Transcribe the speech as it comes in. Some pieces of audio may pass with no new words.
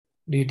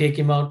Do you take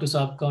him out to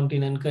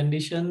subcontinent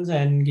conditions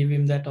and give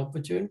him that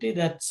opportunity?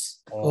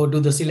 Or do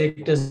the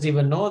selectors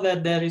even know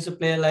that there is a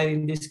player like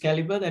in this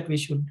caliber that we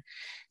should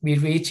be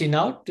reaching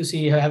out to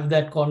see, have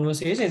that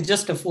conversation? It's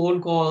just a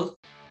phone call.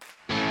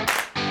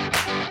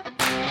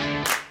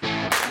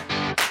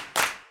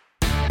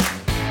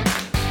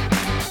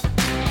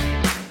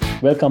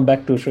 Welcome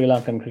back to Sri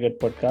Lankan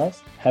Cricket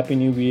Podcast. Happy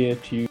New Year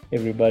to you,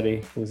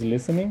 everybody who's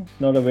listening.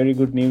 Not a very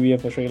good New Year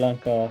for Sri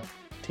Lanka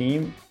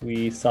team.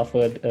 We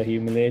suffered a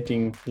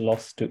humiliating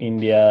loss to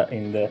India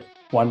in the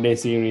one-day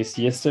series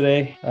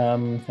yesterday,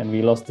 and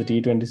we lost the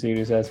T20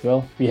 series as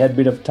well. We had a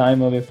bit of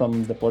time away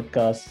from the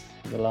podcast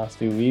the last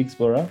few weeks,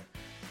 Bora.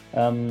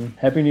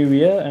 Happy New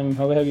Year, and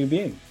how have you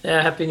been?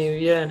 Yeah, Happy New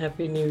Year, and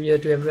Happy New Year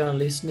to everyone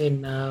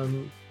listening.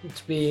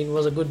 It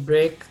was a good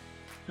break.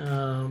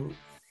 Had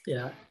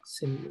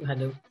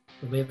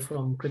away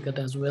from cricket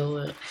as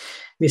well.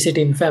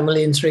 Visiting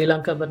family in Sri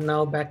Lanka, but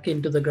now back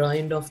into the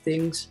grind of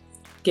things.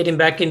 Getting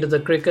back into the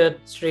cricket,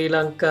 Sri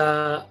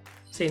Lanka,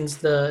 since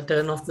the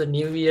turn of the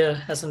new year,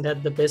 hasn't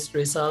had the best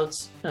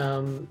results.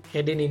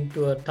 Heading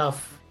into a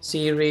tough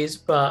series,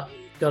 but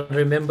got to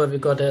remember we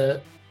got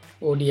a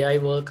ODI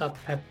World Cup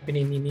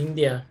happening in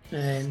India,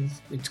 and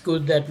it's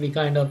good that we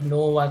kind of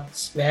know where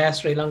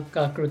Sri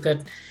Lanka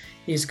cricket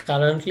is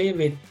currently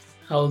with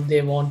how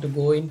they want to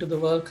go into the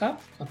World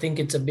Cup. I think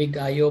it's a big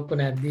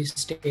eye-opener at this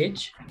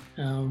stage.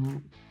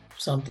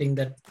 Something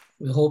that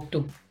we hope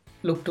to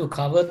look to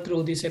cover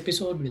through this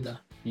episode with her.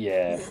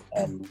 Yeah.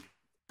 I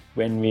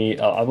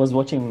was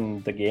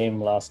watching the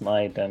game last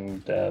night,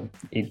 and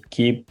it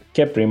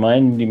kept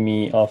reminding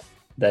me of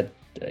that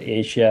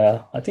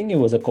Asia, I think it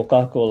was a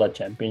Coca-Cola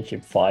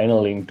Championship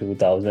final in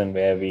 2000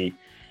 where we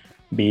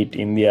beat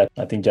India.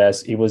 I think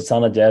it was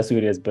Sana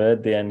Jayasuriya's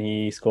birthday, and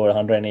he scored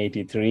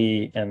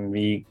 183, and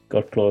we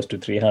got close to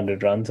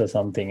 300 runs or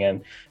something,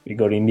 and we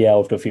got India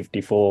out of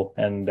 54.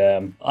 And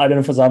I don't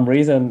know, for some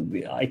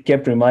reason, I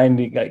kept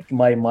reminding,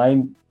 my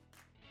mind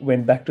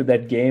went back to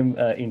that game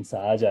in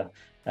Sharjah.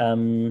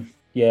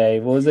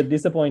 It was a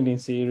disappointing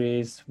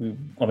series.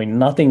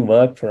 Nothing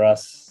worked for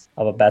us.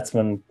 Our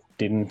batsmen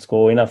didn't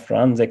score enough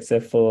runs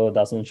except for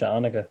Dasun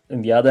Shanaka.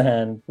 On the other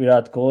hand,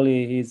 Virat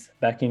Kohli, he's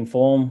back in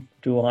form,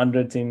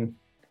 200s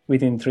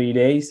within 3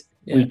 days.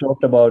 Yeah. We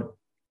talked about,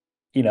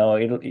 in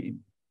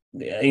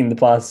the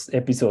past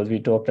episodes, we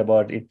talked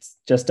about it's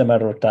just a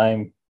matter of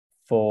time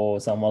for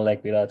someone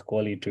like Virat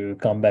Kohli to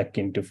come back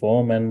into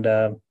form. And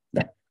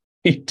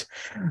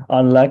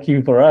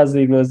unlucky for us,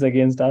 it was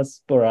against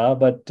us, Bora,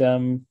 but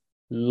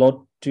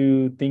lot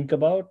to think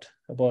about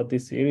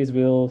this series.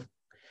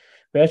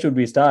 Where should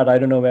we start? I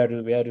don't know where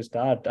to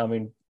start.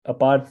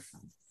 Apart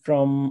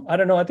from, I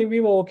don't know, I think we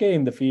were okay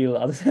in the field.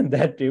 Other than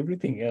that,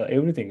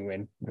 everything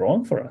went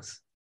wrong for us.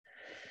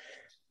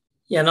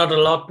 Yeah, not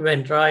a lot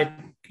went right.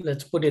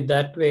 Let's put it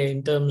that way.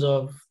 In terms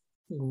of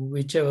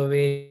whichever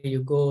way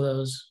you go,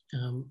 those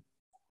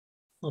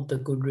not the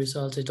good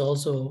results. It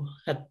also,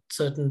 at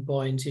certain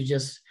points, you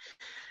just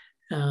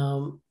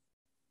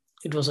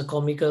it was a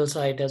comical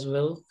sight as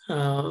well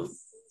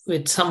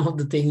with some of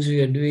the things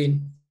we are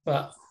doing.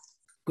 But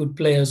good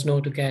players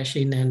know to cash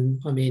in, and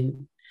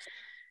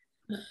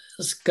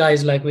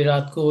guys like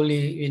Virat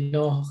Kohli, we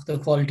know the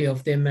quality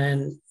of them,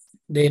 and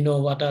they know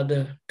what are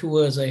the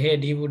tours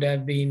ahead. He would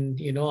have been,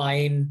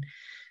 eyeing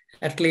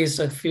at least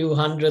a few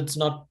hundreds.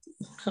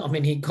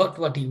 He got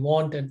what he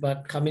wanted,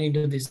 but coming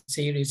into this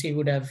series, he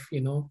would have,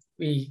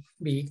 we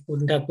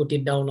wouldn't have put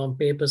it down on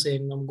paper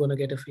saying I'm going to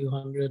get a few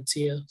hundreds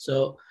here.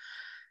 So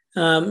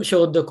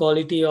showed the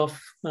quality of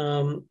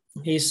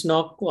his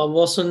knock. I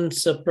wasn't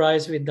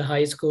surprised with the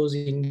high scores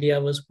India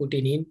was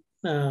putting in.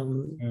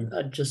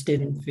 I just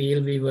didn't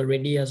feel we were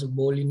ready as a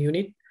bowling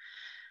unit.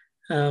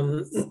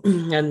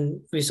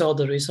 And we saw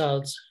the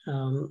results.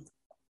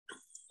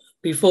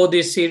 Before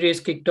this series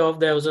kicked off,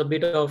 there was a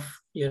bit of,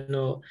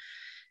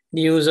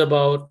 news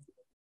about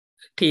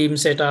team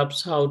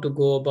setups, how to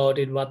go about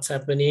it, what's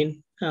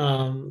happening.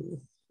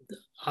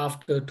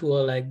 After a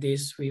tour like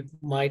this, we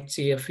might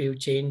see a few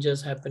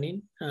changes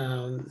happening.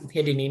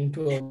 Heading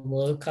into a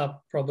World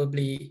Cup,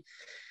 probably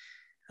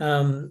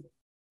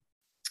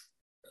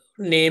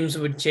names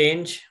would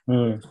change.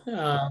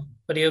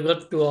 But you've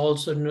got to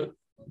also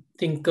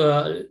think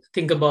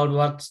about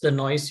what's the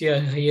noise you're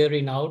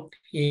hearing out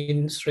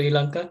in Sri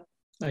Lanka.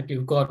 Like,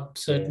 you've got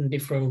certain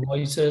different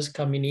voices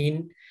coming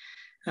in.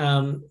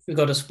 We've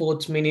got a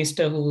sports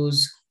minister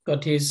who's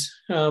got his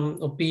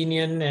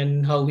opinion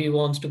and how he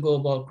wants to go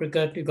about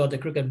cricket. You've got the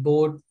cricket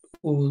board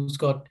who's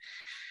got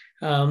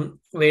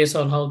ways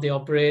on how they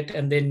operate,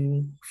 and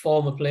then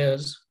former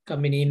players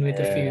coming in with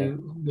a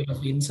few bit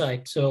of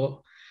insight.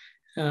 So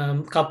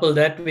couple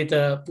that with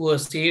a poor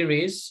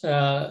series,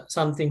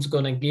 something's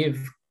going to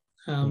give.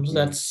 So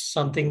that's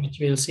something which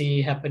we'll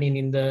see happening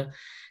in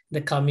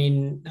the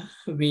coming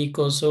week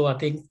or so. I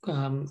think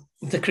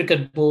the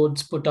cricket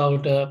boards put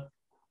out a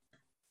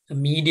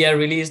media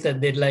release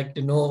that they'd like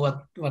to know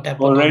what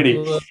happened already.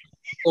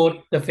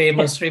 The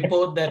famous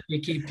report that we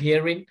keep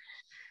hearing,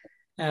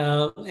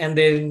 and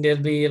then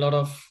there'll be a lot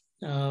of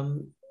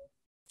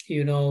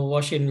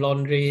washing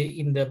laundry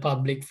in the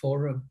public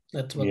forum.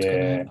 That's what's going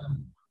to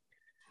happen.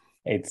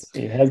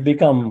 It has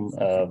become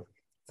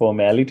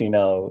formality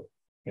now.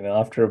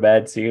 After a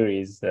bad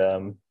series,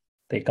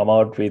 they come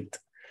out with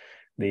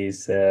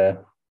these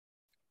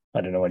I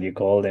don't know what you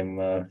call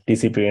them,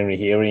 disciplinary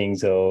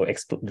hearings or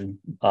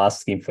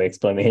asking for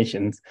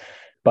explanations.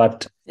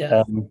 But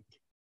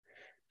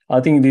I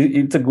think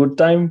it's a good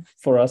time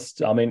for us.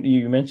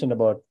 You mentioned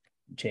about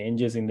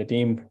changes in the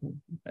team.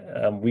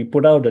 We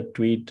put out a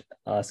tweet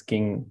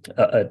asking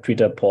a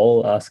Twitter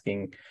poll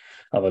asking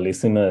our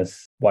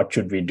listeners what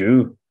should we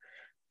do,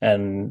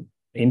 and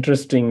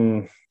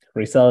interesting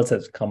results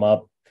has come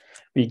up.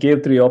 We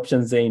gave 3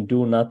 options saying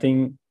do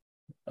nothing,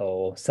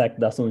 or sack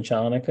Dasun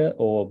Shanaka,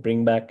 or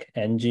bring back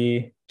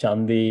Angie,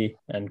 Chandi,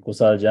 and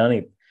Kusal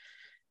Janit.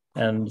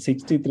 And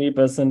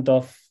 63%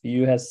 of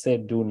you has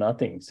said do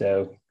nothing.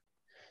 So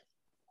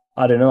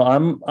I don't know.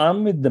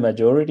 I'm with the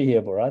majority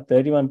here, Bora.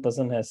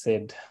 31% has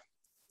said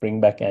bring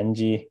back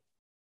Angie,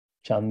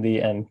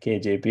 Chandi, and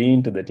KJP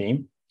into the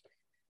team,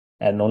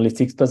 and only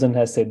 6%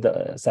 has said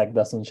sack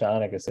Dasun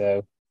Shanaka.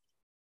 So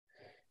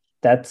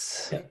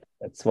that's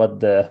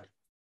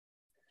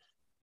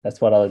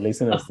what our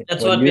listeners think.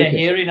 That's what we're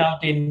hearing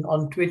out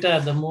on Twitter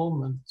at the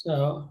moment.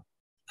 So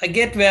I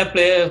get where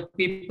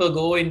people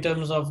go in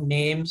terms of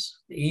names.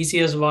 The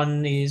easiest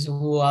one is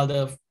who are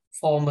the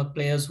former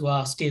players who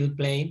are still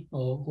playing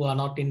or who are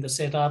not in the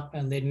setup.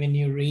 And then when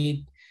you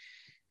read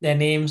their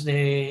names,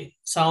 they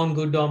sound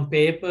good on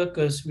paper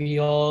because we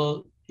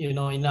all, in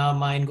our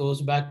mind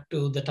goes back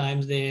to the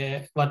times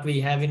what we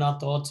have in our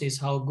thoughts is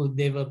how good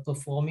they were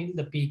performing,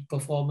 the peak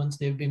performance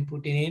they've been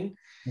putting in.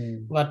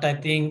 What I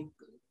think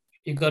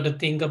you got to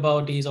think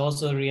about is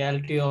also a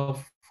reality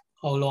of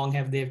how long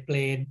have they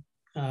played,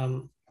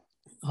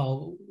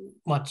 how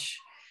much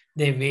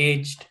they've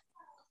aged,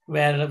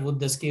 where would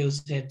the skill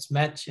sets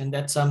match. And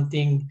that's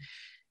something,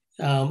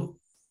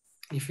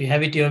 if you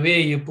have it your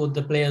way, you put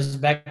the players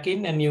back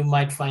in and you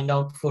might find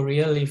out for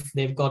real if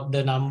they've got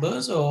the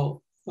numbers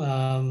or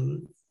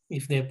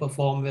if they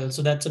perform well.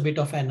 So that's a bit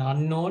of an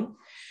unknown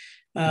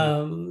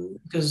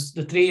because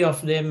the 3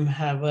 of them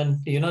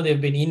haven't,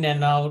 they've been in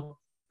and out.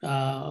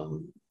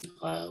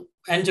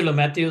 Angelo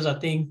Matthews, I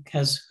think,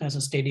 has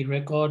a steady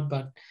record,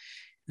 but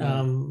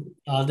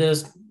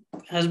others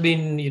has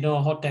been,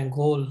 hot and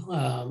cold.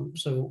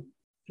 So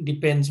it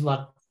depends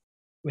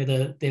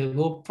whether they'll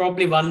go.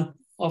 Probably one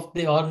of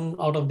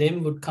out of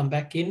them would come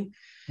back in.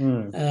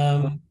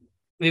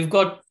 We've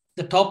got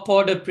the top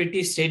order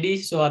pretty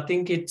steady, so I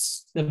think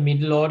it's the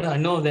middle order. I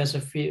know there's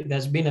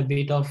been a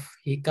bit of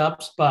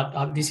hiccups,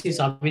 but this is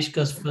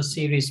Avishka's first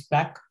series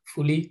back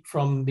fully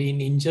from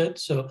being injured,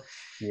 so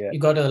you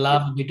got to allow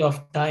a bit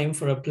of time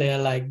for a player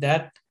like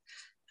that.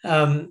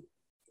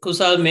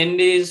 Kusal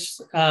Mendes,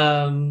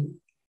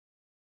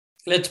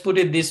 let's put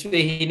it this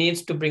way, he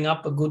needs to bring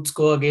up a good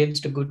score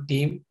against a good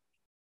team.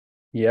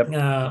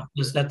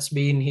 Because that's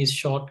been his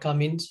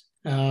shortcomings.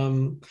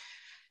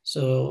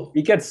 So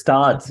he gets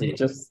starts, he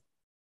just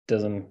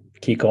doesn't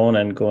kick on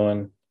and go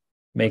and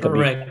make a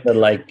big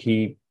like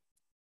he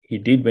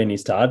did when he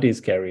started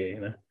his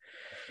career,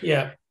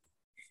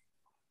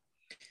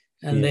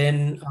 And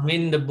then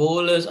the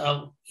bowlers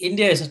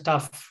India is a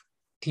tough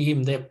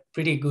team. They're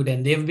pretty good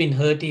and they've been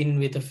hurting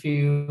with a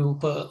few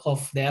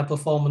of their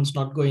performance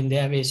not going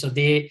their way, so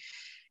they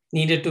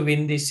needed to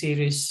win this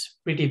series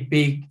pretty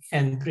big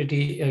and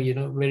pretty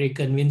very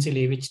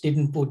convincingly, which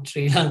didn't put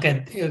Sri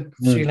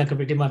Lanka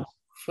pretty much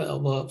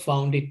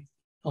found it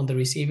on the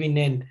receiving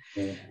end.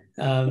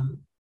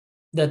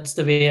 That's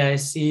the way I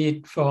see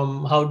it.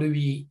 From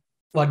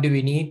what do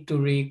we need to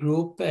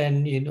regroup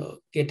and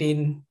get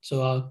in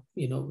so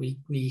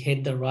we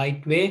head the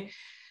right way.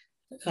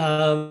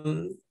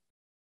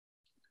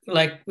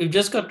 Like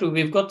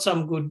we've got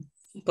some good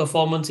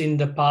performance in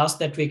the past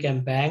that we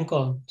can bank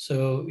on,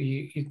 so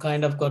you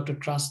kind of got to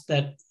trust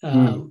that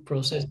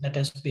process that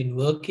has been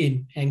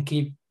working and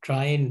keep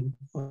trying,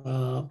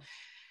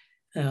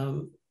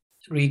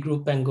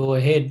 regroup and go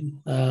ahead.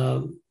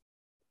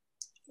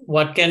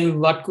 What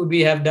could we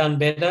have done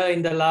better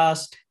in the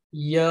last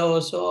year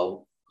or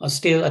so?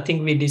 Still, I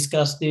think we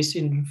discussed this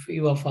in a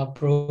few of our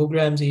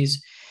programs,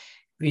 is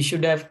we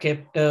should have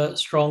kept a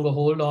stronger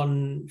hold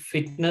on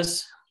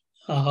fitness,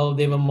 how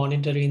they were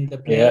monitoring the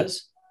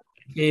players.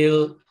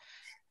 If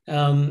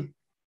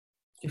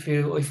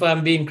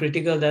I'm being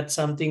critical, that's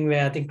something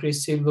where I think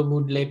Chris Silver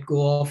would let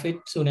go of it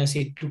soon as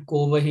he took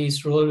over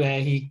his role,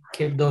 where he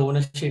kept the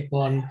ownership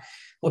on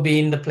or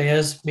being the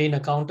players being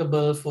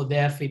accountable for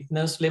their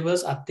fitness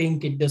levels. I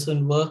think it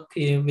doesn't work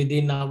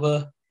within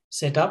our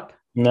setup.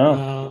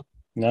 No,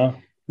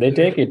 they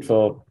take it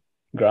for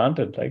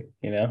granted,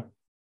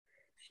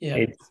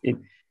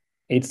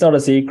 it's not a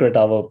secret.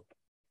 I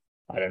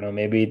don't know,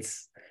 maybe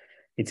it's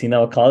in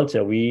our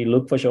culture. We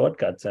look for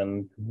shortcuts,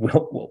 and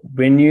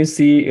when you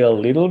see a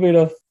little bit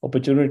of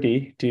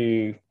opportunity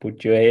to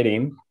put your head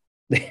in,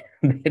 they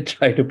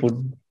try to put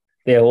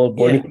their whole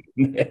body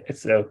in there.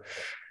 So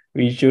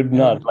we should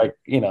not,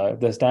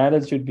 the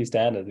standards should be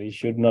standards. We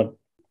should not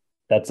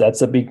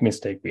That's a big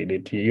mistake we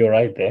did. You're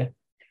right there.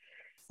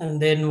 And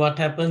then what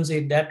happens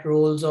is that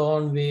rolls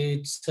on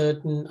with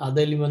certain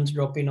other elements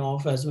dropping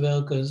off as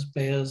well, because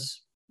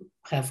players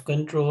have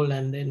control,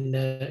 and then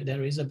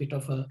there is a bit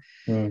of a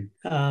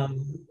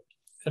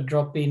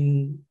drop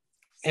in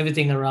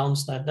everything around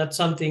that. That's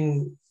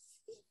something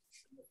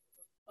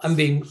I'm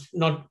being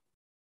not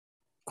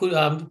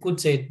could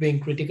say it, being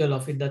critical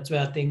of it. That's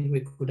where I think we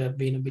could have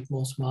been a bit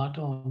more smart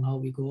on how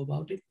we go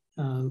about it,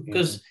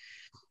 because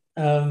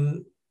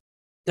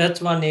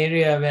that's one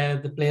area where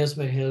the players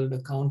were held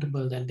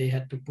accountable and they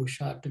had to push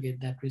hard to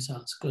get that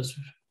results, because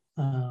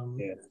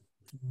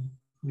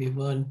we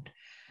weren't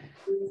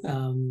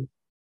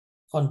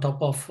on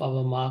top of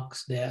our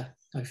marks there,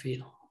 I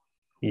feel.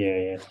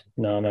 Yeah.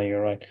 No,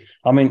 you're right.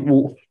 I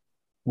mean,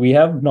 we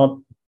have not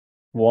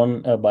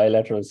won a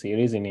bilateral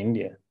series in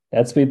India.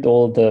 That's with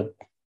all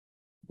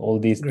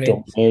these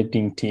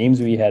dominating teams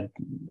we had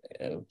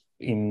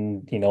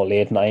in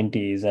late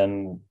 90s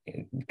and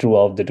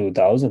throughout the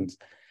 2000s.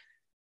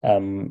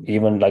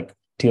 Even like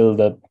till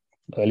the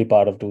early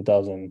part of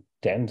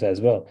 2010s as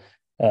well.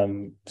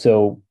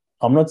 So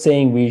I'm not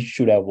saying we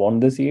should have won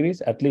the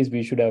series. At least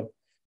we should have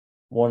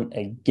won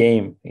a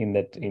game in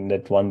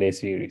that one-day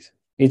series.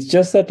 It's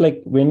just that,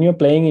 like, when you're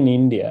playing in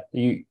India,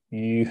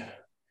 you'll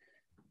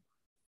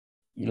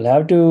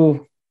have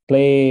to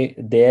play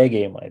their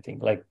game. I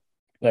think like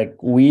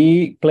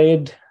we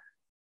played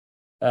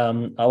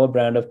our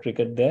brand of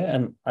cricket there,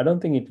 and I don't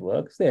think it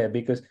works there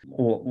because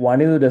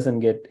Wanindu doesn't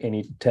get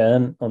any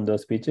turn on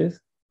those pitches,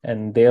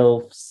 and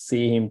they'll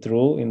see him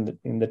through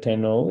in the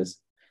 10 overs.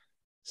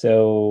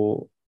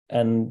 So,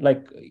 and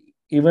like,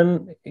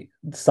 even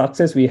the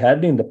success we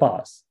had in the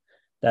past,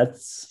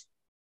 that's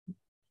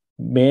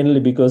mainly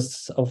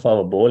because of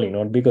our bowling,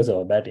 not because of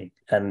our batting.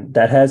 And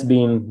that has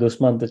been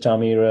Dusmantha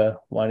Chameera,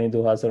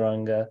 Wanindu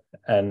Hasaranga,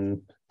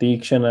 and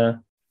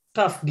Theekshana.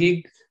 Tough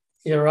gig.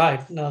 You're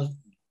right. Now,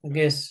 I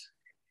guess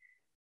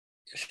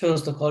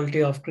shows the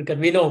quality of cricket.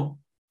 We know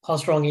how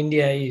strong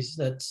India is.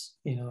 That's,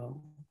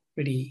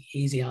 pretty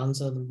easy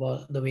answer,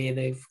 the way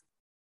they've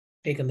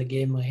taken the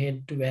game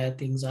ahead to where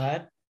things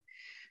are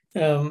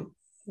at.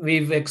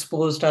 We've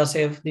exposed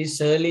ourselves this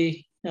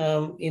early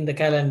in the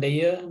calendar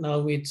year.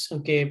 Now it's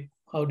okay,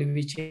 how do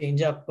we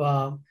change up?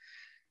 I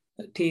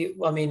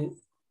mean,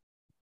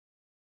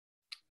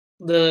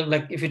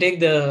 if you take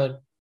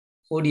the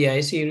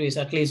ODI series,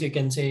 at least you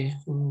can say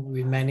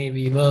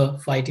we were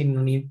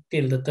fighting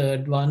till the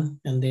third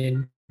one and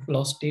then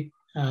lost it.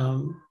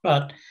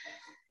 But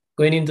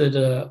going into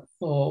the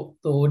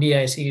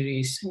ODI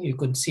series, you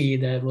could see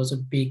there was a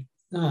big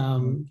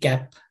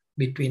gap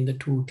between the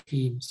two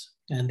teams,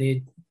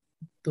 and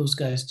those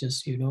guys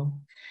just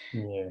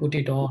put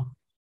it on.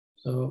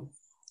 So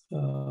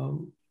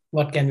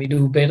what can we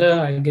do better?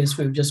 I guess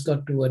we've just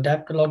got to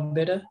adapt a lot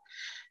better.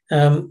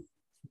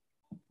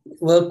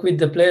 Work with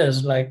the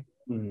players.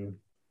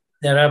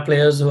 There are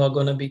players who are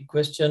going to be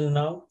questioned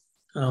now.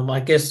 I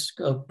guess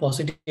a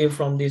positive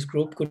from this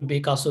group could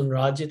be Kasun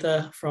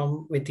Rajitha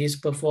with his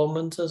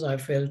performances. I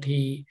felt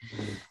he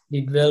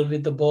did well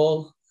with the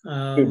ball.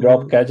 He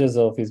dropped catches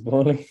off his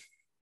bowling.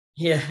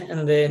 Yeah,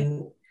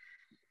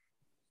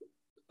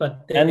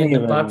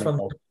 apart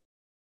from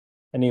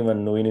and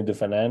even Nuinidu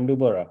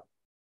Fernandubara.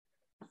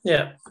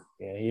 Yeah,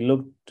 he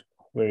looked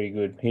very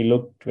good. He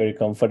looked very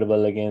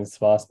comfortable against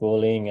fast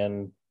bowling,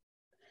 and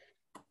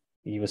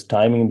he was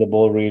timing the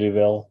ball really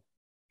well.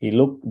 He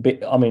looked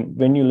big. I mean,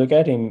 when you look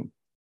at him,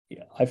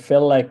 I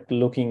felt like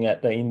looking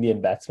at the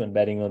Indian batsman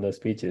batting on those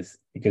pitches,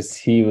 because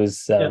he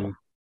was,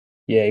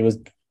 he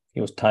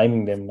was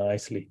timing them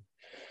nicely.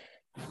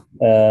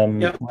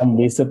 One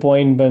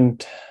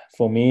disappointment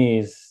for me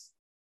is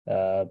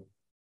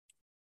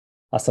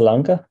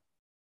Asalanka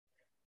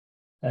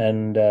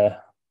and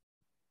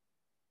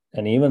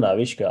even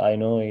Avishka. I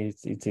know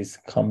it's his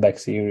comeback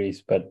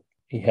series, but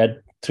he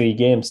had 3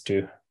 games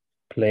to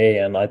play,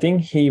 and I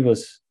think he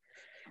was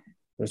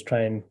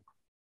trying a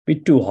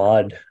bit too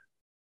hard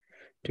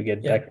to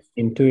get back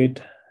into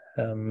it.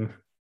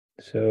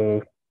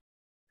 So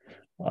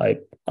I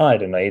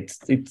don't know. It's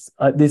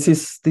this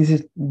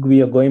is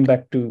we are going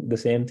back to the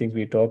same things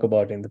we talked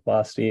about in the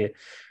past year.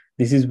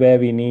 This is where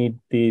we need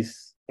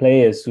these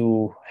players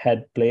who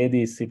had played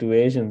these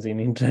situations in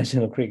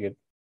international cricket.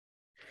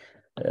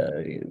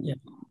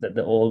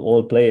 The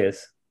all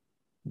players.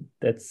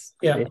 They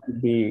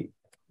should be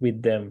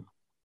with them.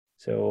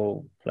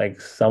 So, like,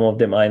 some of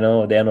them, I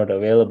know they're not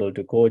available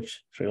to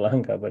coach Sri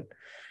Lanka, but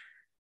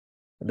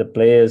the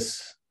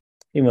players,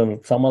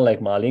 even someone like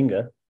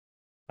Malinga,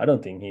 I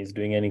don't think he's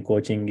doing any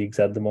coaching gigs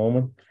at the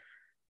moment.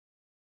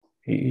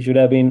 He should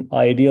have been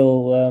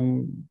ideal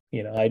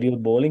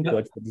bowling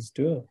coach for this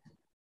tour.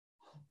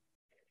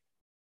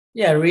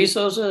 Yeah,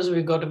 resources,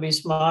 we got to be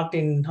smart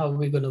in how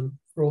we're going to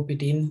rope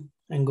it in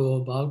and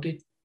go about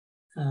it.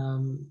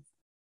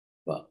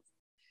 But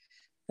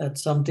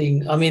that's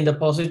something. I mean, the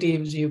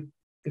positives, if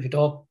you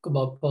talk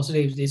about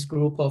positives, this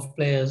group of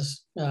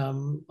players,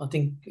 I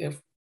think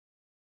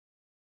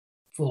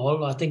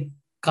I think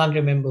can't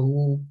remember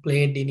who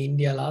played in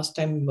India last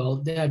time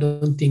out there. I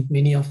don't think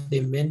many of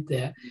them went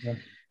there. Yeah.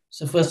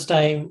 So first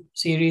time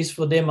series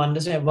for them.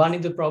 Understand one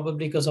is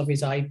probably because of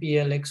his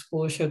IPL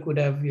exposure could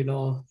have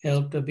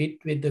helped a bit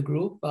with the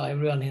group.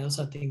 Everyone else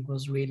I think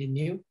was really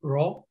new,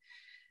 raw.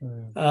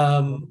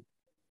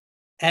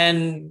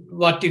 And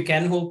what you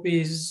can hope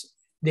is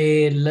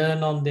they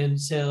learn on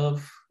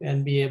themselves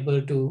and be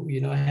able to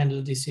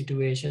handle these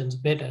situations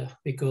better,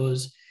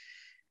 because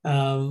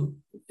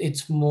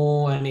it's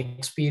more an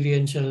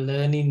experiential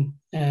learning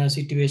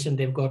situation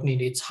they've gotten in.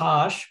 It's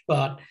harsh,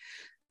 but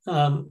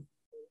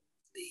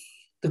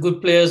the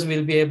good players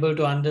will be able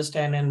to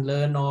understand and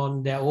learn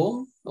on their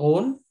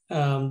own.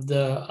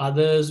 The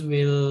others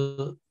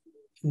will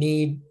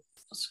need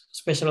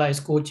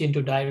specialized coaching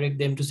to direct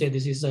them to say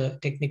this is a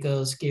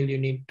technical skill you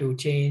need to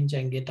change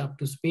and get up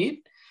to speed.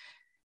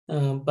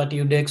 But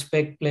you'd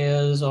expect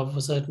players of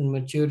a certain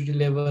maturity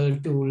level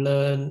to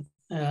learn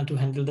to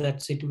handle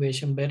that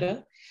situation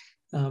better.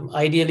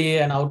 Ideally,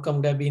 an outcome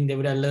would have been they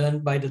would have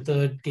learned by the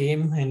third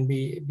game and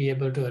be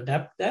able to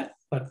adapt that.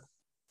 But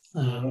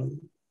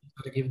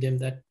to give them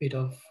that bit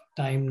of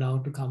time now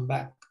to come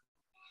back.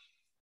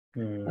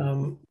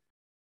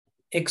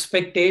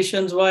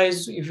 Expectations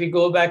wise, if we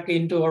go back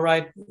into, all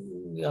right,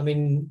 I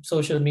mean,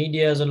 social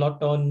media is a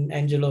lot on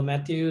Angelo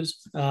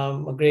Matthews.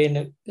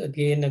 Again,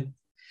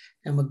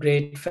 I'm a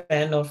great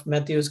fan of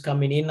Matthews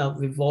coming in.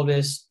 We've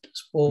always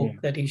spoke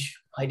that he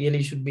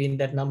ideally should be in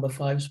that number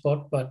 5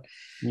 spot, but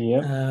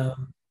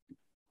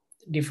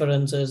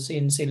differences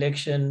in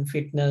selection,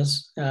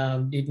 fitness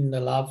didn't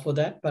allow for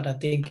that. But I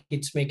think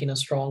it's making a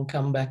strong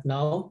comeback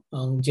now.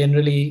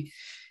 Generally,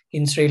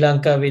 in Sri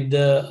Lanka, with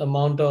the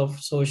amount of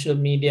social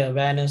media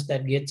awareness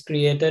that gets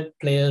created,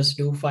 players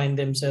do find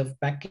themselves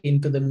back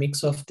into the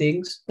mix of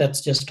things. That's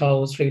just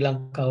how Sri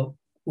Lanka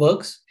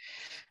works.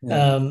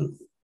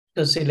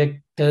 The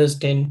selectors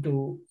tend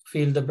to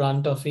feel the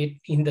brunt of it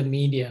in the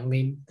media. I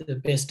mean, the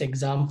best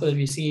example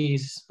we see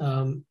is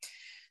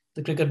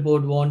the cricket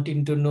board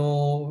wanting to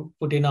know,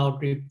 putting out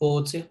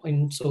reports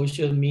in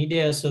social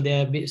media. So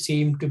there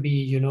seem to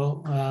be,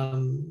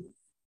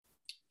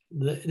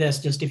 there's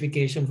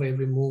justification for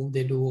every move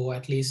they do, or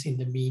at least in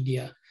the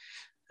media,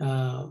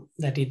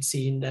 that it's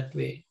seen that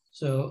way.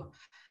 So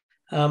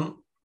I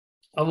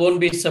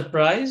won't be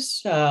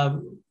surprised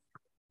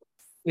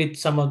with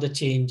some of the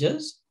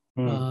changes.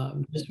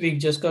 We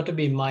just got to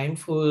be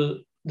mindful.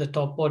 The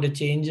top order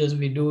changes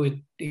we do,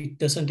 it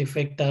doesn't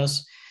affect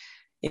us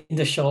in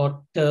the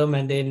short term,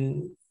 and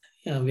then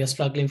we are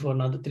struggling for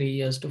another 3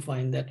 years to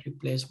find that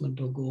replacement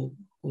to go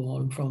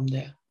on from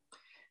there.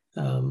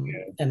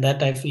 And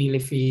that I feel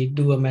if we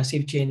do a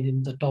massive change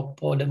in the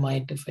top order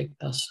might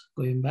affect us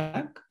going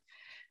back.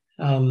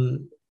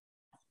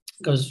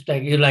 Because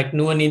like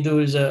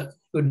Nuwanidhu is a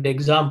good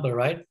example,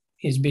 right?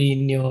 He's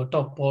been your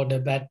top order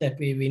bat that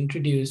we've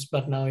introduced,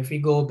 but now if we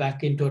go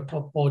back into a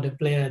top order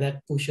player,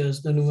 that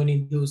pushes the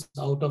Nuwanidhus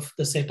out of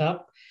the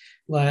setup,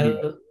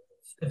 while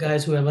the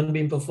guys who haven't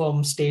been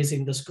performed stays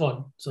in the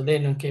squad. So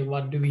then, okay,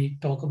 what do we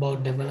talk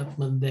about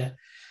development there?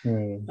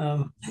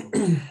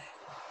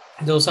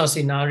 Those are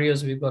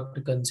scenarios we've got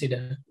to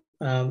consider.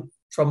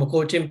 From a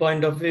coaching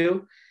point of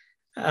view,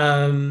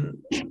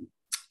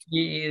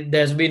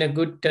 there's been a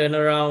good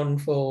turnaround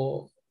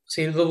for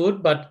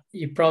Silverwood, but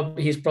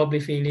he's probably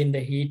feeling the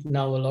heat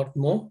now a lot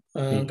more,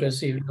 because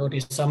he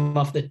noticed some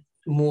of the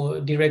more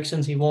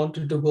directions he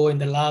wanted to go in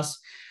the last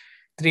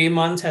 3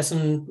 months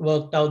hasn't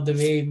worked out the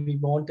way we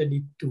wanted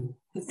it to.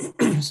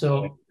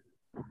 So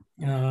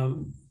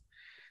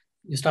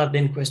you start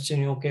then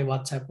questioning, okay,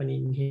 what's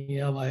happening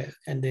here? Why?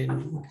 And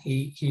then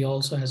he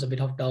also has a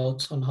bit of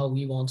doubts on how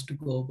he wants to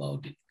go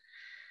about it.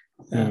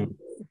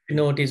 You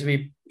notice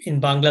in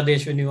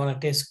Bangladesh, when you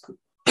want to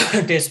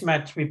test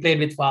match, we played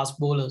with fast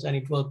bowlers and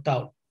it worked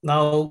out.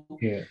 Now,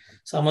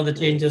 some of the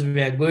changes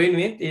we are going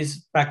with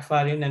is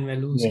backfiring and we're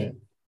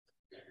losing.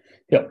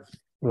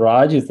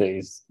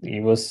 Rajith he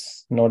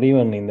was not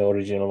even in the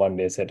original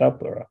one-day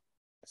setup,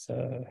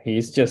 so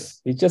he's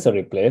just a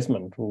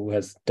replacement who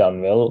has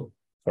done well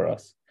for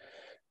us.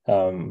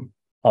 I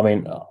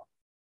mean,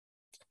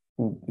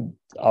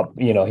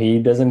 he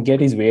doesn't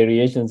get his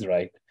variations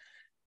right.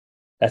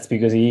 That's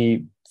because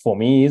for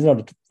me, he's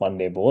not a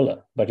one-day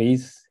bowler, but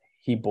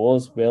he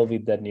bowls well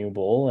with that new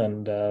ball,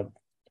 and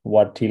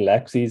what he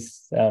lacks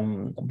is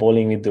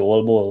bowling with the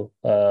old ball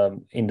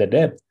in the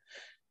depth.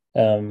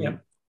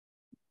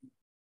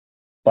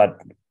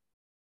 But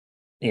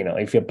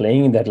if you're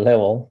playing in that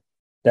level,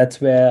 that's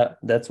why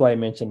I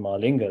mentioned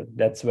Malinga.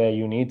 That's where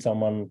you need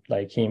someone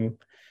like him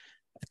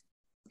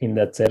in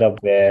that setup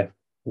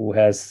who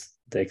has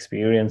the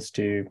experience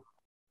to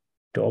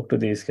talk to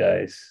these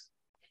guys,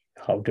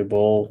 how to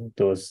bowl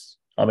those.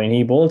 I mean,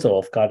 he bowls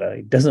off cutter.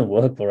 It doesn't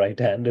work for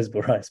right-handers,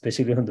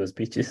 especially on those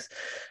pitches.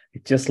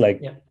 It's just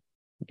like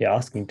you're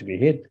asking to be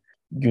hit.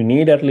 You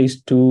need at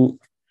least 2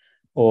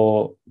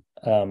 or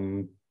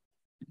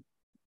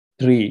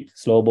 3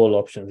 slow ball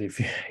options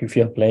if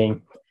you're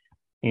playing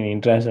in an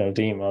international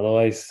team.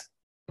 Otherwise,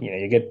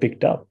 you get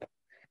picked up.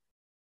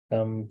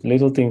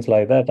 Little things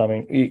like that. I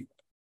mean,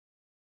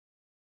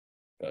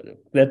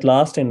 that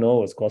last 10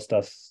 overs cost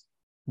us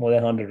more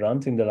than 100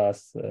 runs in the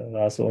last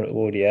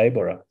ODI,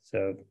 Bora.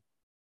 So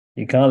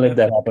you can't let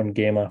that happen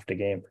game after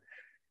game.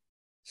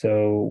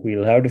 So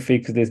we'll have to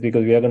fix this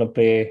because we are going to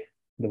play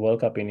the World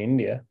Cup in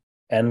India.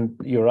 And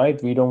you're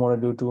right, we don't want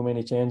to do too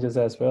many changes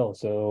as well.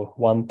 So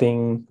one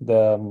thing,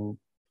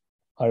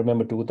 I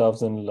remember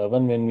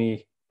 2011 when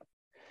we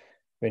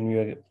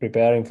were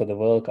preparing for the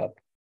World Cup,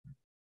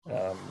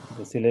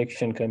 the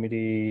selection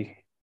committee,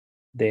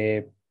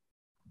 they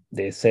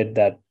said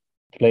that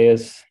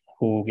players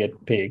who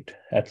get picked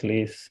at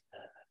least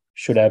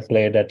should have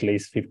played at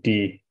least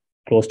 50,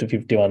 close to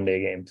 50 one-day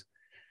games,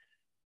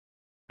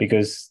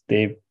 because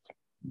they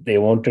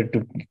wanted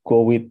to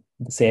go with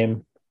the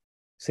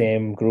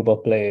same group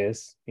of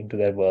players into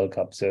that World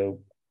Cup. So,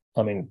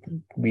 I mean,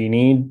 we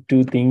need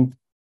to think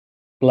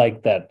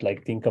like that,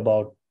 like think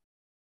about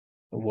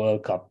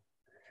World Cup,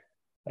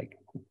 like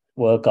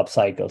World Cup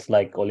cycles,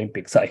 like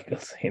Olympic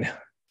cycles,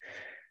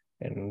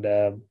 And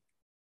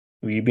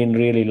we've been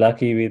really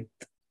lucky with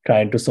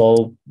trying to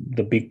solve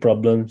the big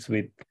problems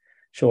with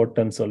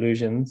short-term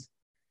solutions.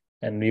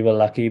 And we were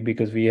lucky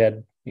because we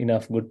had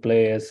enough good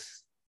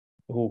players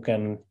who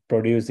can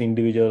produce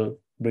individual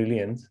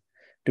brilliance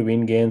to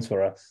win games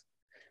for us.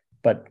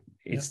 But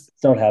it's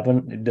not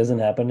happen. It doesn't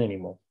happen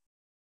anymore.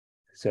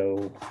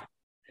 So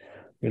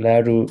we'll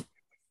have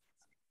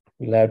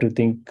to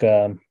think,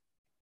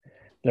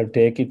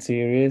 take it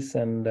serious,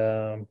 and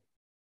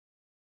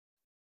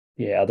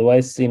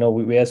otherwise,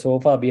 we are so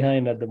far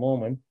behind at the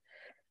moment,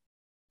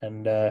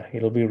 and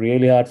it'll be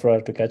really hard for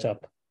us to catch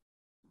up.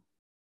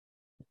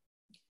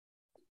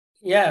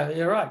 Yeah,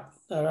 you're right.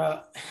 There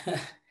are a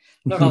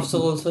lot of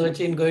soul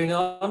searching going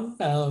on,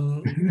 a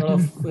lot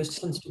of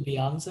questions to be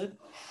answered,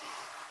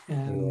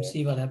 and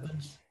see what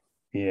happens.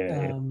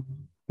 Yeah.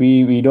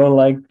 We don't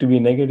like to be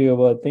negative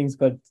about things,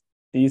 but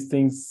these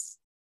things,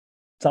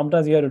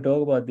 sometimes you have to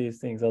talk about these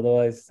things.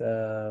 Otherwise,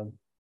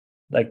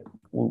 like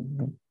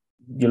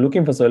you're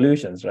looking for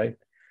solutions, right?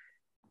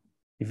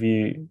 If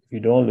you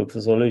don't look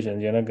for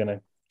solutions, you're not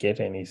gonna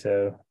get any.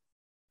 So,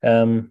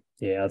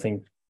 I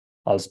think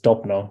I'll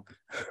stop now.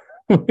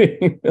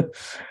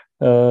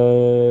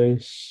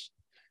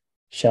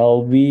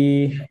 Shall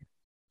we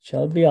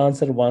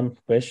answer one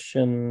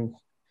question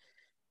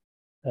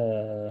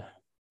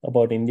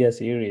about India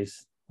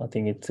series? I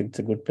think it's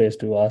a good place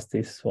to ask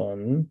this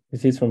one.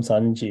 This is from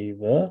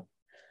Sanjeev.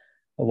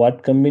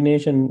 What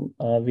combination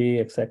are we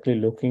exactly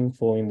looking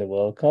for in the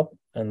World Cup,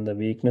 and the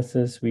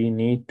weaknesses we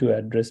need to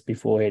address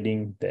before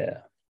heading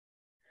there?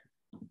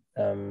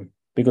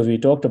 Because we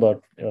talked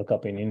about World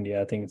Cup in India,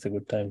 I think it's a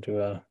good time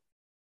to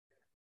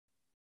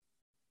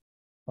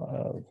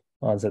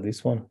answer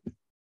this one.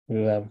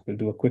 We'll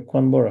do a quick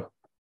one, Bora.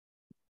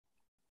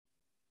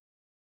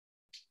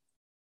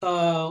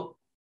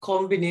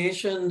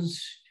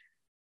 Combinations,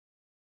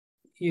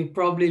 you're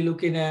probably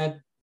looking at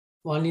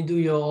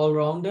Wanidu, your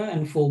all-rounder,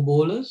 and 4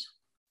 bowlers.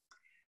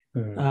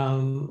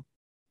 And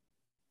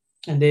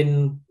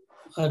then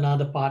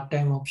another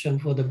part-time option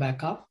for the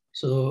backup.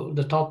 So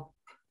the top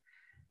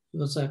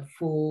was at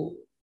 4,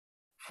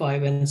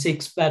 5, and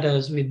 6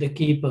 batters with the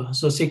keeper.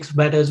 So 6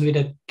 batters with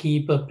a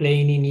keeper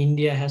playing in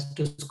India has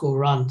to score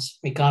runs.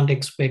 We can't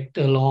expect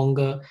a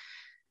longer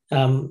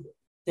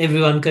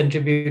everyone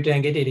contribute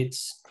and get it.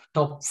 It's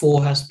top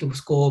 4 has to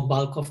score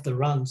bulk of the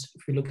runs.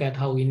 If you look at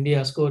how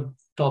India scored,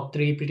 top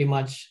 3 pretty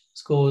much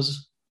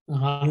scores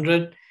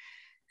 100,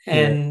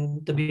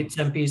 and the bits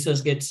and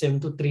pieces gets them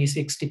to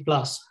 360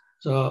 plus.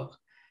 So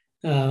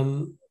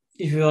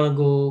if you want to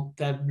go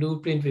that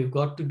blueprint, we've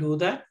got to do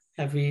that.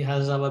 Have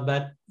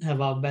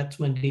our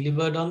batsmen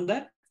delivered on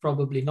that?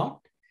 Probably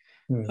not.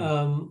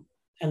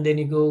 And then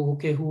you go,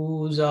 okay,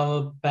 who's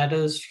our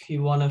batters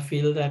you want to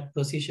fill that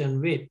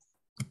position with?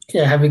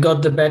 Yeah, have we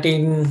got the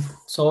batting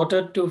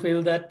sorted to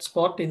fill that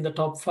spot in the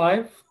top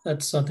 5?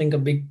 That's, I think, a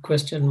big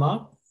question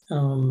mark.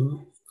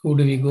 Who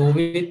do we go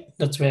with?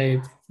 That's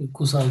where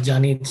Kusal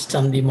Janit,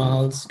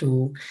 Chandimals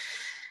to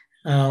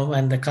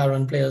and the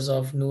current players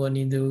of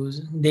Nuwanidu.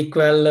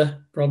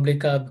 Dickwell probably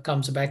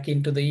comes back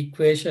into the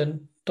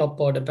equation. Top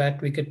order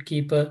bat, wicket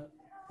keeper,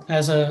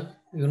 has a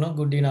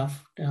good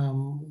enough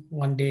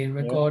one-day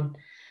record.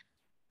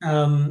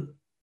 And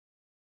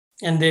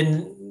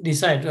then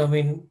decide. I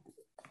mean,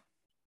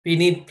 we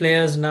need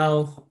players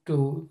now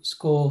to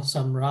score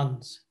some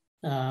runs,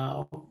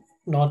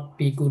 not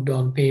be good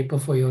on paper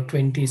for your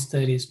 20s,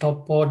 30s.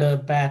 Top order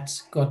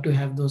bats got to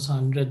have those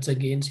hundreds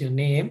against your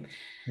name.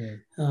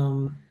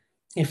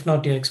 If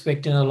not, you're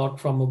expecting a lot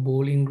from a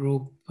bowling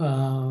group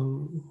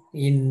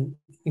in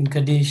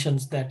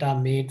conditions that are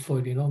made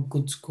for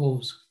good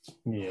scores.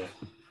 Yeah,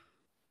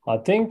 I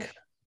think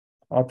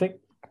our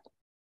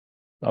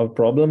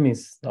problem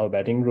is our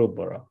batting group,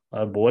 Bora.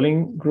 Our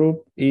bowling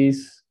group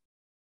is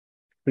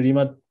pretty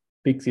much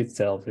picks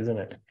itself, isn't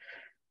it?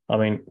 I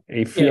mean,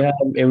 if we have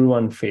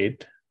everyone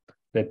fit,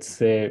 let's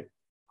say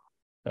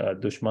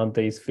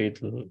Dushmanta is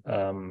fit,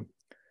 Dilshan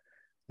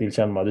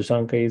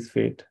Madhushanka is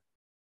fit,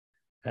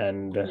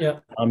 and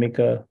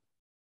Amika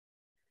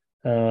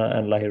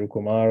and Lahiru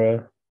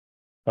Kumara,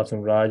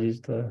 Kasun Raj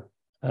is the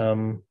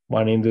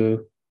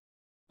Manindu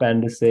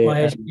Pandase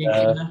Mahesh and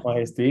Deekshana.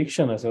 Mahesh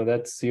Deekshana. So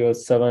that's your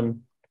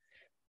seven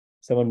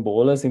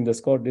bowlers in the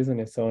squad, isn't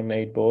it? 7,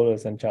 8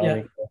 bowlers and Yeah.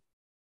 Charmik.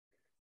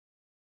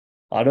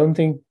 I don't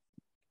think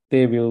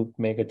they will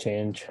make a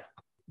change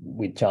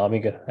with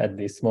Charmika at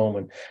this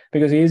moment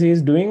because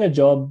he's doing a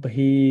job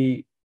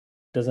he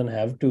doesn't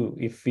have to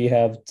if we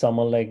have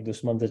someone like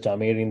Dushmantha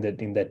Chameer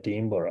in that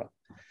team, Bora.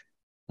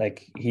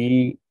 Like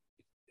he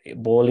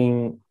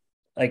bowling,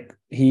 like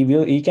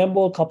he can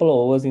bowl a couple of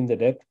overs in the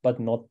depth, but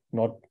not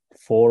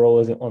 4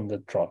 overs on the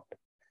trot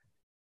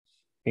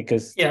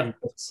because Yeah.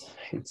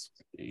 it's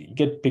you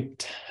get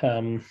picked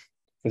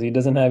because he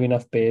doesn't have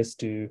enough pace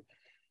to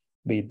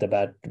beat the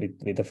bat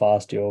with a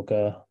fast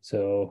Yorker.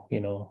 So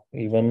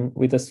even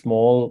with a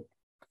small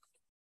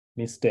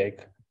mistake,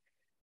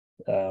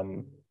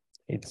 um,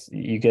 it's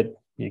you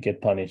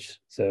get punished.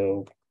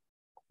 So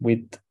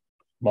with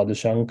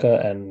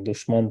Madhushankar and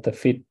Dushmantha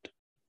fit,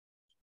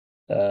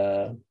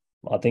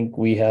 I think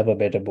we have a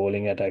better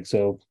bowling attack.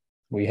 So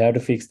we have to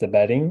fix the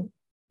batting.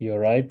 You're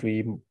right.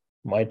 We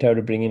might have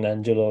to bring in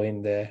Angelo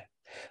in there.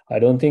 I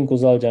don't think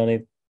Kuzal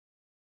Janit,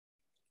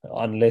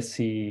 unless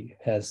he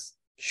has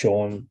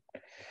shown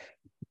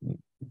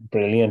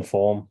brilliant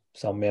form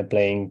somewhere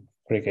playing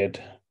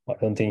cricket, I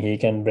don't think he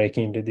can break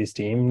into this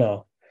team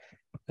now.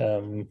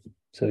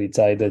 So it's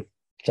either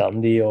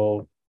Chandi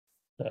or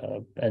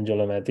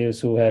Angelo Matthews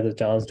who had a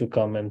chance to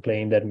come and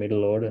play in that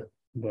middle order.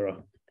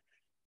 Borough.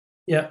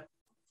 Yeah.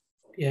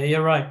 Yeah,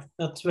 you're right.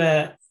 That's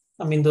where,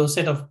 I mean, those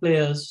set of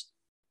players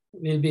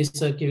will be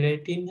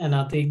circulating. And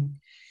I think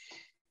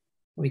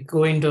we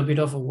go into a bit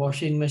of a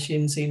washing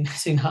machine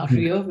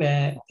scenario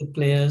where the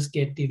players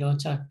get,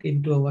 chucked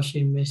into a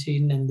washing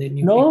machine and then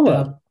you No, picked man.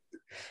 up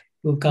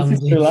who This is comes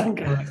Sri in.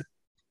 Lanka.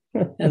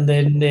 And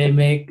then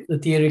the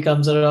theory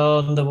comes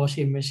around the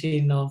washing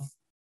machine of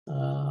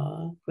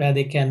where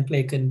they can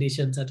play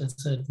conditions at a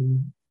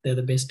certain, they're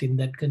the best in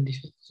that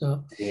condition.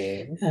 So,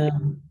 Yeah.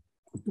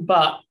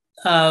 but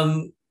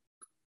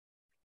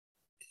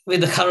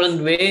with the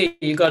current way,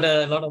 you got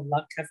a lot of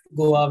luck have to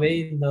go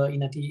away in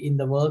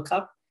the World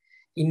Cup.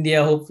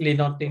 India hopefully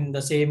not in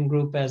the same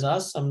group as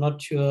us. I'm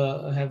not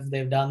sure have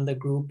they've done the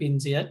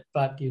groupings yet,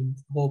 but you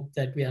hope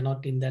that we are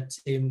not in that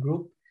same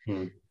group.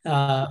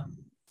 Uh,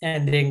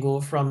 and then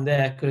go from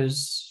there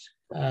because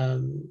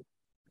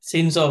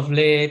since of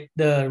late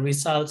the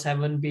results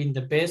haven't been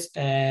the best,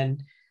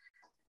 and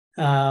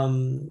I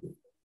mean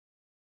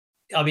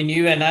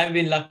you and I've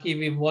been lucky.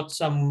 We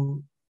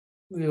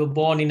were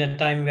born in a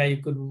time where you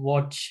could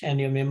watch, and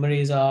your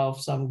memories are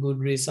of some good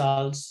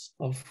results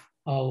of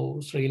how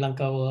Sri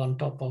Lanka were on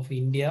top of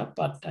India.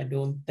 But I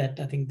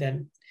think that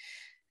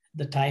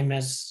the time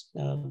has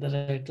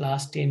the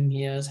last 10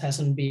 years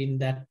hasn't been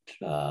that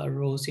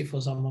rosy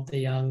for some of the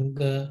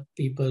younger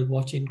people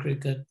watching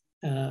cricket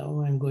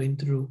and going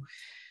through.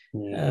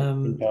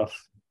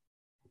 Tough.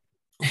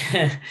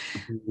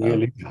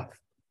 Really tough.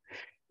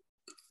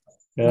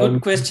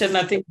 Good question.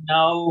 I think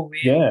now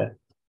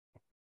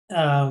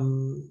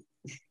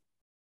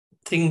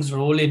things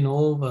rolling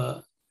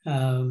over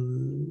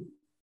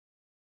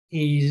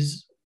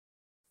is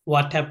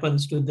what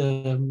happens to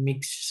the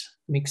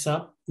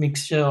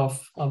mixture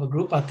of our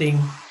group. I think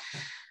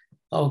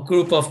our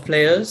group of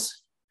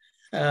players,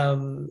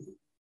 you're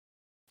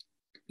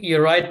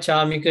right,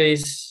 Charmika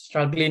is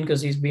struggling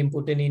because he's been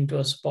put into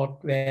a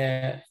spot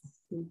where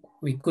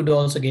we could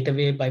also get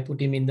away by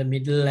putting him in the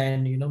middle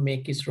and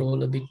make his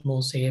role a bit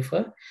more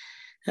safer.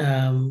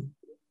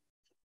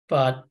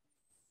 But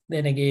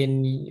then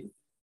again,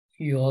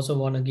 you also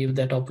want to give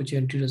that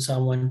opportunity to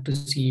someone to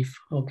see if,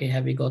 okay,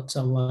 have we got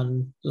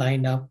someone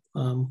lined up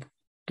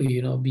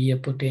to be a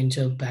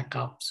potential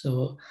backup.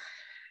 So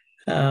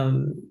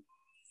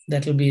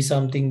that will be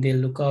something they'll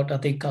look out. I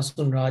think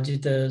Kasun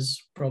Rajit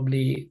has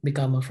probably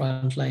become a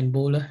frontline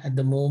bowler at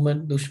the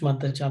moment.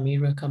 Dushmantha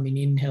Chameera coming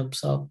in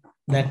helps out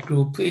that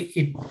group.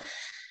 They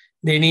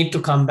need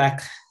to come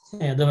back.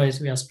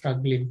 Otherwise, we are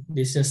struggling.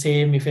 This is the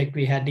same effect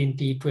we had in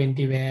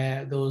T20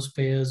 where those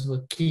players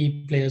were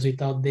key players.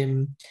 Without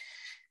them,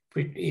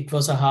 it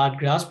was a hard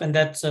grasp. And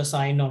that's a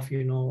sign of,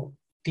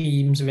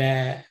 teams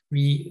where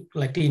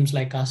teams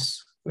like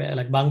us, where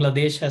like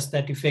Bangladesh has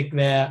that effect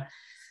where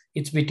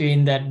it's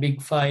between that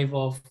big five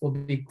or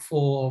big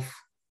four of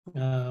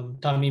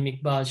Tamim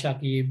Iqbal,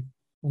 Shakib,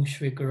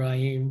 Mushfiq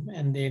Rahim,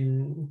 and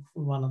then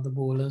one of the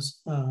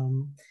bowlers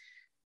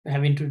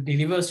having to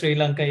deliver. Sri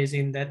Lanka is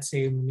in that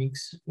same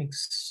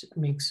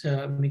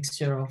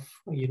mixture of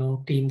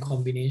team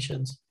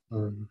combinations.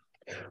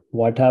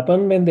 What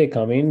happened when they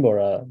come in,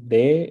 Bora?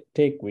 They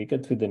take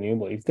wickets with the new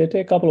ball. If they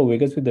take a couple of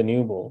wickets with the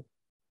new ball,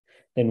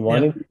 then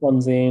one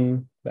comes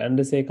in, Van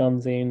der Sar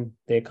comes in.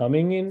 They're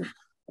coming in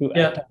to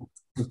attack,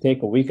 to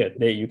take a wicket.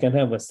 You can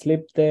have a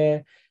slip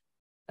there.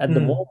 At the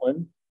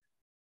moment,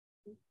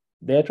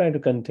 they're trying to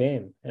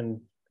contain.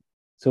 And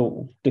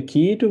so the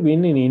key to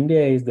win in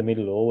India is the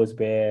middle overs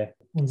where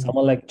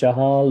someone like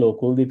Chahal or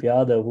Kuldeep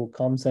Yadav who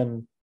comes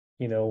and,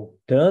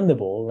 turn the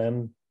ball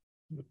and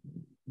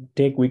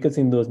take wickets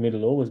in those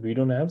middle overs. We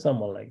don't have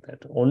someone like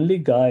that. Only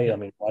guy, I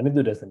mean,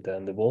 Wanidhu doesn't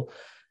turn the ball.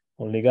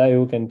 Only guy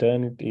who can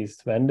turn it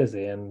is Van der Sar.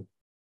 And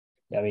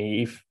I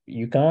mean, if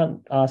you can't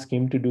ask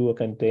him to do a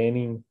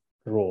containing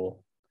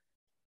role,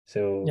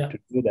 so to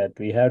do that,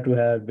 we have to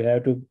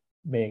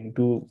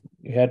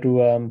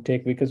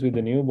take wickets with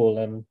the new ball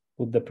and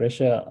put the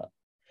pressure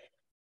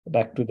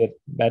back to the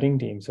batting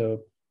team.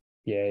 So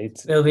yeah,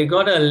 it's well, we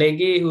got a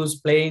leggy who's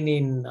playing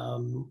in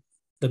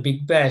the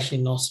Big Bash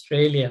in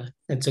Australia.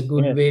 That's a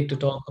good way to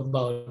talk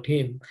about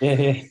him.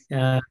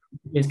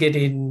 He's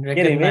getting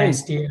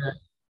recognized here.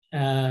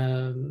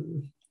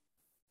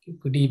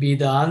 Could he be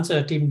the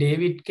answer? Tim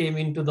David came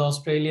into the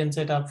Australian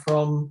setup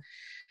from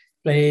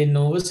playing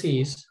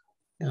overseas.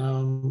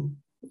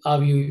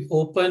 Are you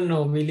open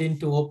or willing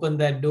to open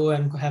that door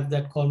and have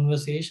that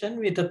conversation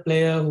with a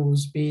player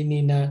who's been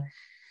in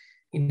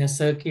a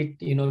circuit,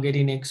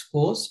 getting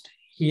exposed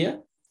here,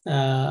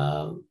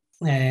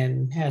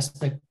 and has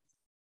the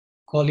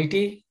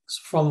quality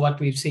from what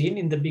we've seen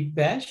in the Big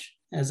Bash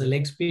as a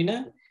leg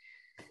spinner?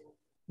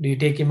 Do you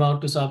take him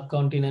out to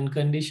subcontinent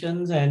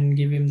conditions and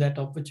give him that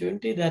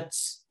opportunity?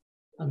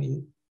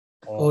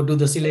 Or do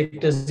the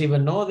selectors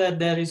even know that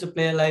there is a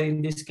player like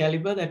in this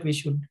caliber that we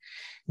should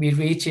be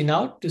reaching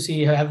out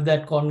to have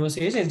that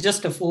conversation? It's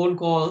just a phone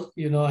call,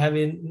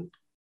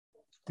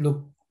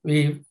 look,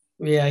 we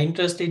are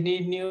interested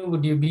in you.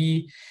 Would you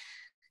be,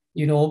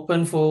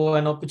 open for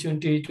an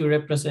opportunity to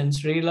represent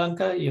Sri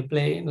Lanka? You're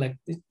playing like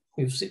this.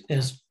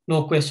 There's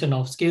no question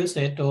of skill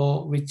set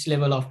or which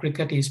level of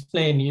cricket he's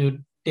playing. You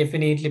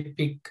definitely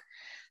pick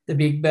the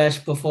Big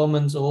Bash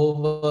performance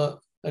over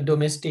a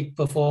domestic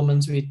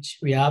performance, which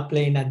we are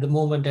playing at the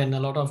moment, and a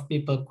lot of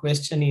people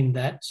questioning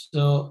that.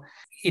 So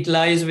it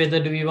lies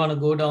whether do we want to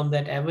go down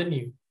that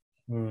avenue.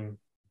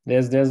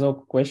 There's no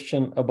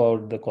question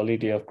about the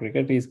quality of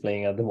cricket he's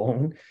playing at the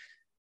moment.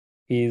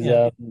 He's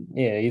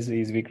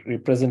he's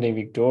representing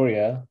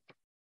Victoria,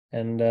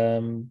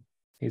 and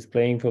he's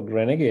playing for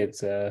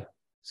Renegades.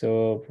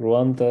 So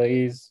Ruanta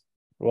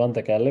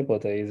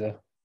Kallepotha is a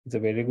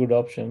very good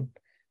option,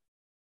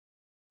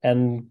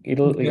 and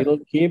it'll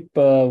keep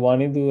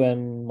Wanidhu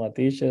and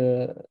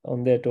Matisha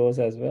on their toes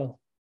as well.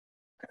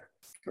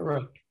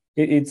 Correct.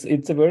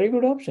 It's a very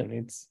good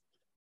option.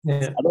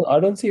 I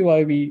don't see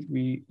why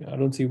we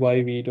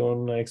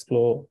don't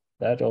explore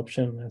that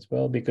option as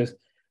well, because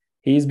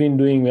he's been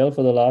doing well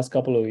for the last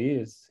couple of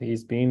years.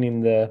 He's been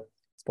in the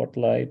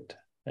spotlight,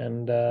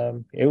 and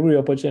every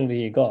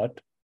opportunity he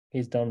got,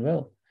 he's done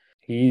well.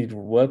 He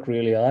worked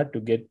really hard to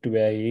get to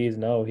where he is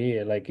now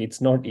here. Like,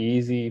 it's not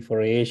easy for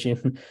an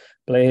Asian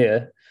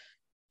player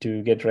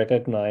to get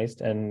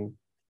recognized and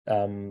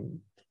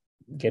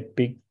get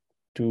picked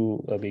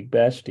to a Big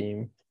Bash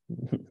team,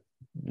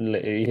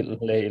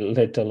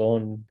 let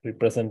alone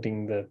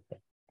representing the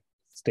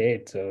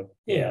state. So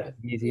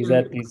he's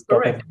at his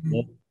top of his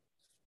game.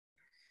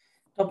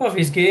 Top of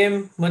his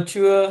game,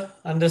 mature,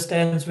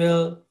 understands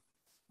well.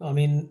 I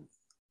mean,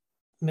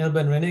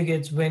 Melbourne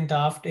Renegades went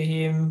after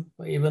him,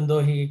 even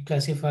though he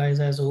classifies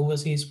as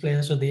overseas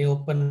player. So they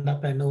opened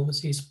up an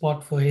overseas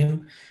spot for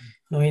him,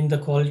 knowing the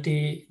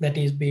quality that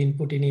he's been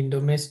putting in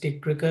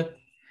domestic cricket.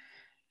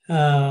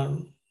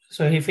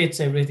 So he fits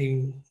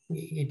everything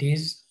it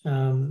is.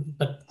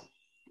 But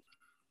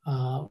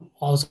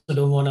also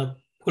don't want to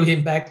pull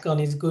him back on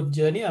his good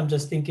journey. I'm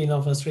just thinking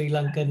of a Sri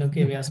Lankan,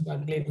 okay, we are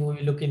struggling, who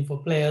we're looking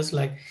for players.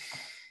 Like,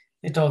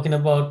 they're talking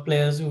about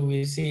players who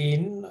we've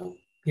seen.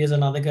 Here's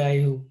another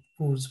guy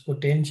whose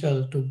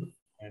potential to,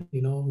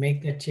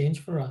 make that change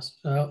for us.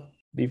 So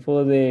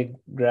before they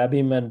grab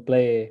him and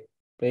play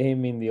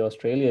him in the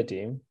Australia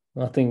team,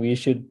 I think we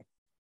should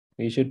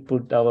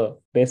put our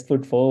best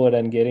foot forward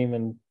and get him,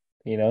 and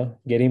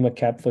get him a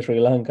cap for Sri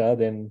Lanka.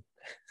 Then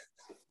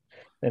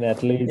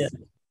at least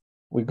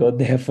we got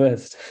there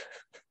first.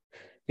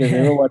 You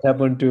remember what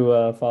happened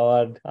to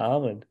Fawad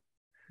Ahmed?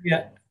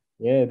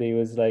 Yeah, they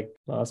was like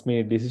last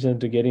minute decision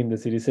to get him the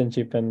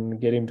citizenship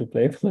and get him to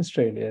play for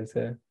Australia.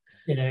 So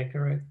yeah,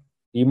 correct.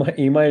 He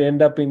might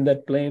end up in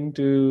that plane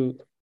to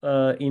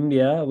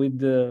India with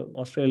the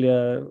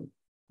Australia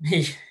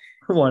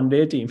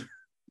one-day team.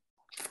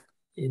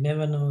 You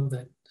never know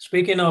that.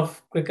 Speaking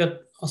of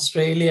cricket,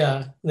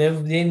 Australia,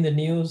 they've been in the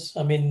news.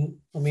 I mean,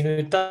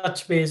 we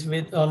touch base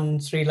on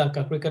Sri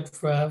Lanka cricket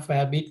for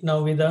a bit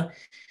now. With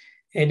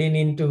heading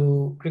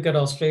into Cricket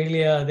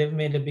Australia, they've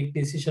made a big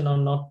decision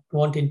on not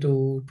wanting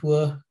to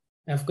tour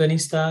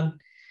Afghanistan.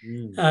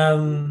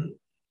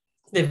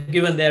 They've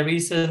given their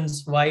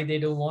reasons why they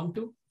don't want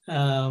to,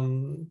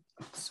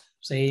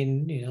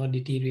 saying,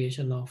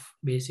 deterioration of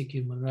basic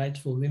human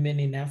rights for women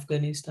in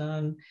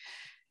Afghanistan,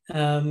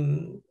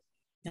 and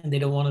they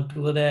don't want to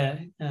tour there.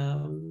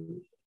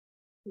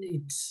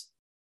 It's,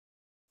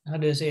 how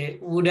do I say,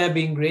 would have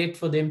been great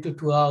for them to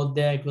tour out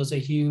there. It was a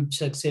huge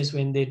success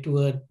when they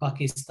toured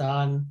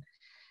Pakistan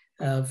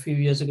a few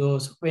years ago.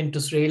 So went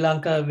to Sri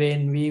Lanka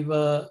when we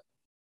were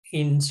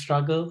in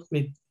struggle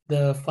with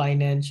the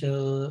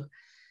financial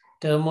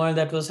turmoil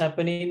that was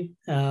happening.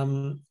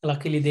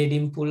 Luckily, they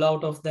didn't pull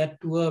out of that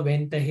tour,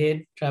 went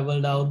ahead,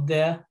 traveled out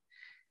there,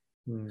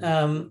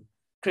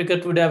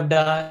 Cricket would have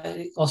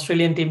done,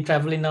 Australian team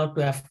traveling out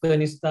to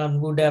Afghanistan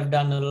would have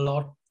done a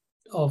lot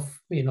of,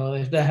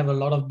 they have a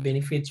lot of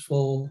benefits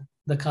for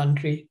the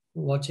country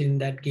watching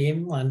that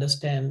game. I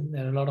understand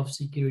there are a lot of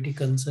security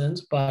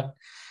concerns, but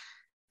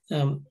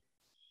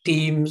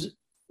teams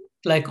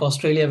like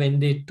Australia, when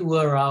they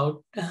tour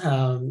out,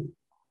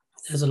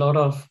 there's a lot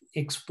of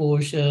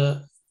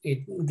exposure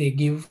they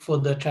give for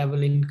the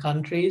traveling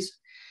countries,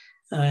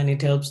 and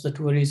it helps the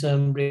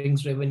tourism,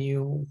 brings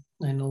revenue,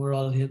 and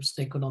overall helps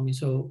the economy.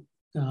 So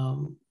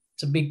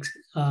it's a big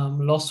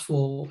loss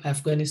for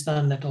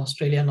Afghanistan that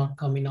Australia not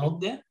coming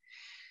out there.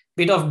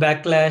 Bit of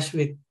backlash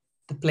with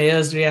the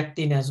players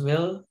reacting as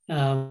well.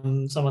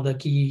 Some of the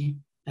key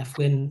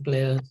Afghan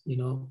players,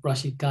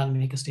 Rashid Khan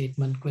make a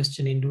statement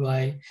questioning,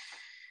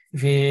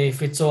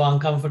 if it's so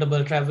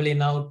uncomfortable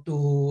traveling out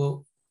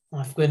to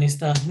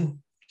Afghanistan,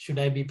 should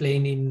I be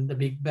playing in the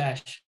Big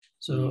Bash?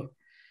 So,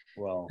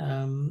 well,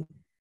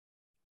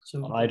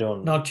 so I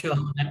don't. Not sure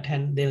how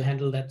they'll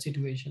handle that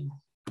situation.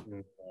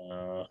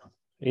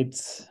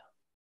 It's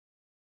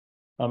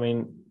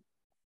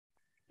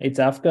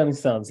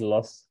Afghanistan's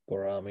loss,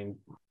 Bora. I mean,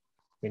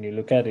 when you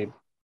look at it,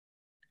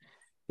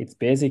 it's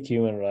basic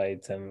human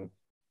rights, and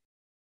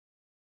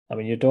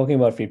you're talking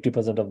about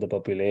 50% of the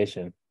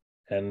population,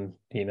 and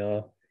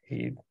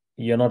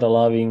you're not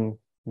allowing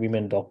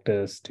women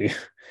doctors to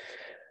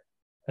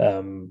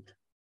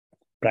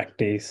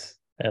practice,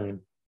 and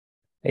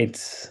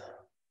it's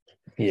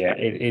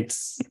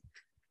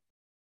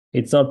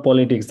not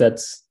politics.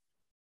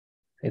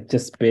 It's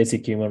just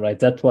basic human rights.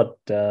 That's what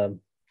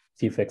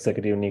Chief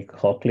Executive Nick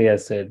Hockley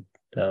has said.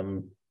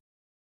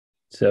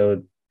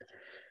 So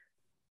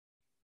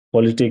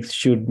politics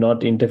should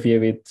not interfere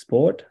with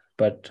sport,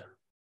 but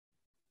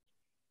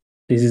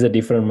this is a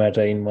different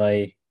matter in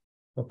my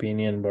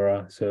opinion,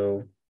 Bora.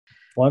 So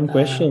one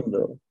question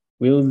though,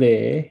 will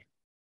they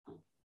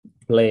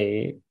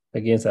play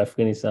against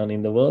Afghanistan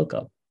in the World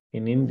Cup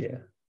in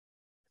India?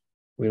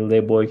 Will they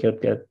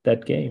boycott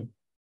that game?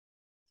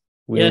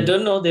 I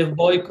don't know. They've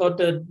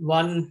boycotted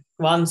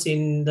once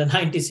in the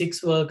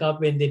 96 World Cup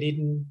when they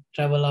didn't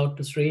travel out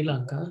to Sri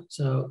Lanka.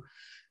 So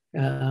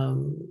I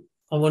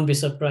won't be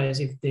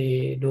surprised if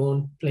they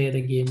don't play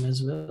the game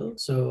as well.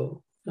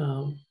 So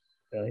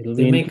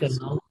they make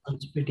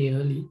announcements pretty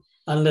early,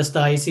 unless the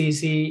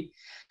ICC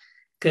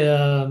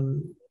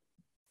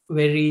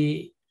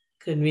very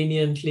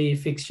conveniently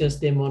fixtures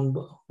them on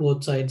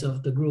both sides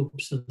of the group,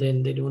 so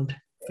then they don't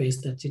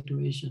face that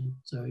situation.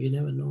 So you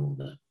never know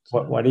that.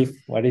 So, what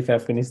if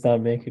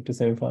Afghanistan make it to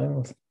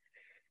semi-finals?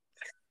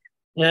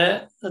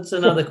 Yeah, that's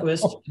another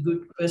question.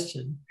 Good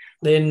question.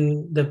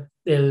 Then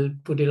they'll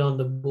put it on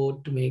the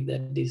board to make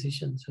that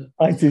decision. So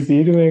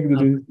ICC to make the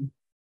decision.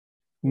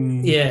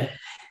 Yeah,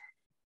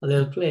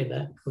 they'll play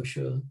that for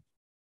sure.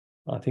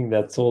 I think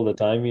that's all the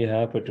time we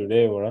have for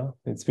today, Bora.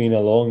 It's been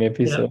a long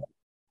episode.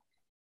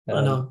 Yeah.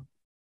 I know.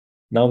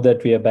 Now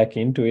that we are back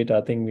into it,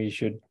 I think we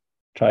should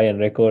try and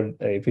record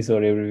an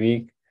episode every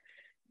week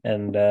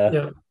and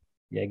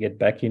get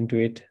back into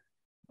it.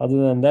 Other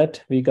than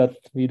that, we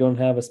don't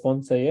have a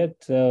sponsor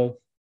yet. So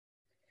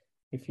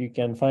if you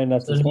can find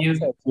us a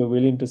sponsor, if you're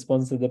willing to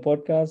sponsor the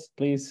podcast,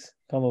 please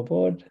come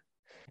aboard.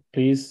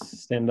 Please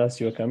send us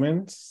your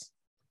comments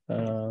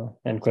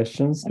and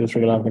questions to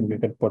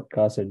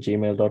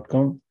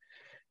srilankancricketpodcast@gmail.com.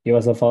 Give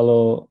us a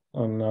follow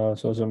on our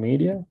social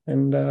media,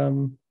 and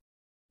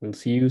we'll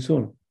see you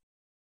soon.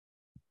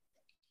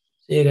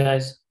 See you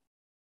guys.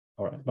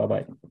 All right.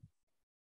 Bye-bye.